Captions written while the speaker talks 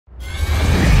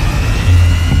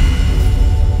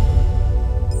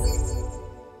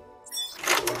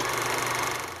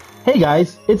Hey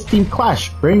guys, it's Team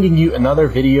Clash bringing you another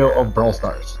video of Brawl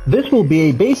Stars. This will be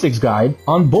a basics guide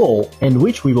on Bull, in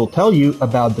which we will tell you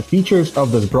about the features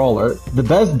of this brawler, the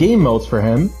best game modes for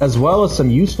him, as well as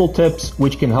some useful tips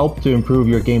which can help to improve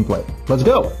your gameplay. Let's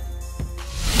go!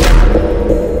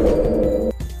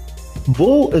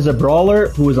 Bull is a brawler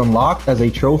who is unlocked as a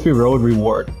Trophy Road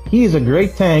reward. He is a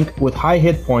great tank with high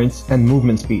hit points and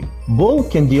movement speed. Bull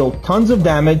can deal tons of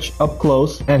damage up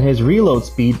close and his reload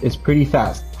speed is pretty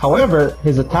fast. However,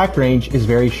 his attack range is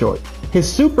very short. His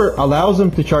super allows him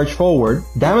to charge forward,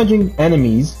 damaging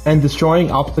enemies and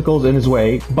destroying obstacles in his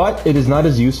way, but it is not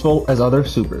as useful as other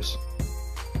supers.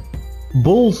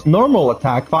 Bull's normal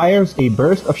attack fires a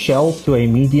burst of shells to a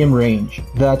medium range.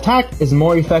 The attack is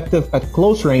more effective at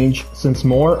close range since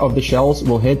more of the shells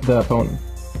will hit the opponent.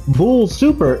 Bull's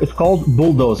super is called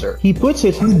Bulldozer. He puts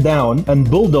his head down and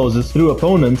bulldozes through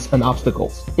opponents and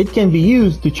obstacles. It can be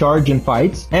used to charge in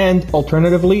fights and,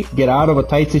 alternatively, get out of a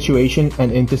tight situation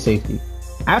and into safety.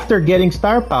 After getting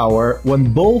star power,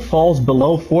 when Bull falls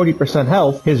below 40%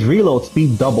 health, his reload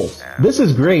speed doubles. This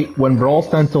is great when brawls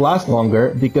tend to last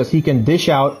longer because he can dish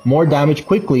out more damage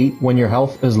quickly when your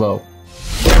health is low.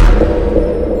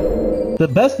 The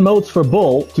best modes for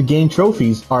Bull to gain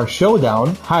trophies are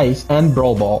Showdown, Heist, and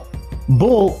Brawl Ball.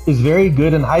 Bull is very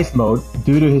good in Heist mode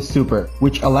due to his super,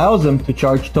 which allows him to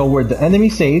charge toward the enemy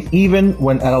safe even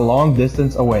when at a long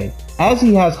distance away. As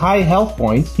he has high health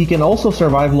points, he can also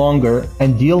survive longer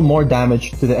and deal more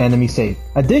damage to the enemy safe.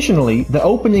 Additionally, the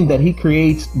opening that he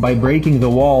creates by breaking the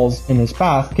walls in his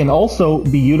path can also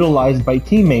be utilized by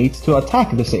teammates to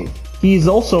attack the safe. He is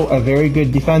also a very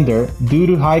good defender due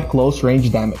to high close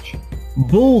range damage.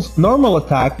 Bull's normal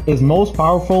attack is most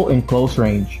powerful in close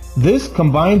range. This,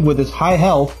 combined with his high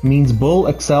health, means Bull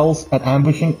excels at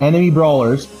ambushing enemy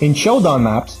brawlers in showdown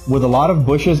maps with a lot of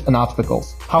bushes and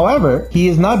obstacles. However, he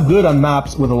is not good on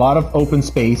maps with a lot of open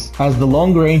space, as the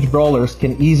long-range brawlers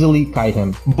can easily kite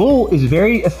him. Bull is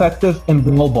very effective in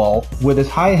Brawl Ball with his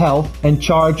high health and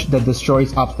charge that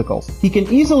destroys obstacles. He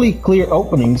can easily clear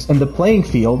openings in the playing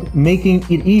field, making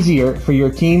it easier for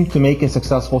your team to make a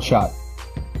successful shot.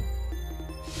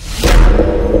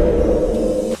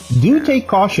 Do take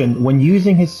caution when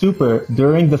using his super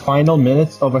during the final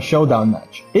minutes of a showdown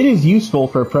match. It is useful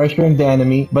for pressuring the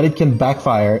enemy, but it can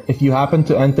backfire if you happen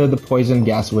to enter the poison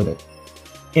gas with it.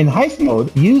 In Heist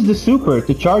mode, use the super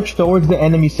to charge towards the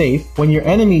enemy safe when your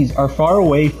enemies are far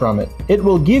away from it. It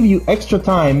will give you extra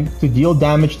time to deal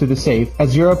damage to the safe,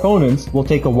 as your opponents will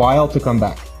take a while to come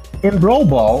back. In Brawl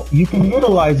Ball, you can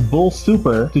utilize Bull's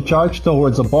super to charge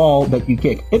towards a ball that you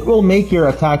kick. It will make your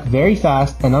attack very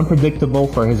fast and unpredictable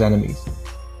for his enemies.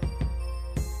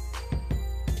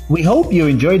 We hope you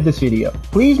enjoyed this video.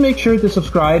 Please make sure to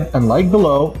subscribe and like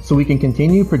below so we can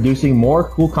continue producing more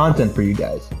cool content for you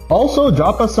guys. Also,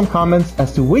 drop us some comments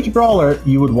as to which brawler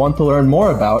you would want to learn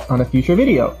more about on a future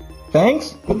video.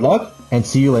 Thanks, good luck, and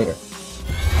see you later.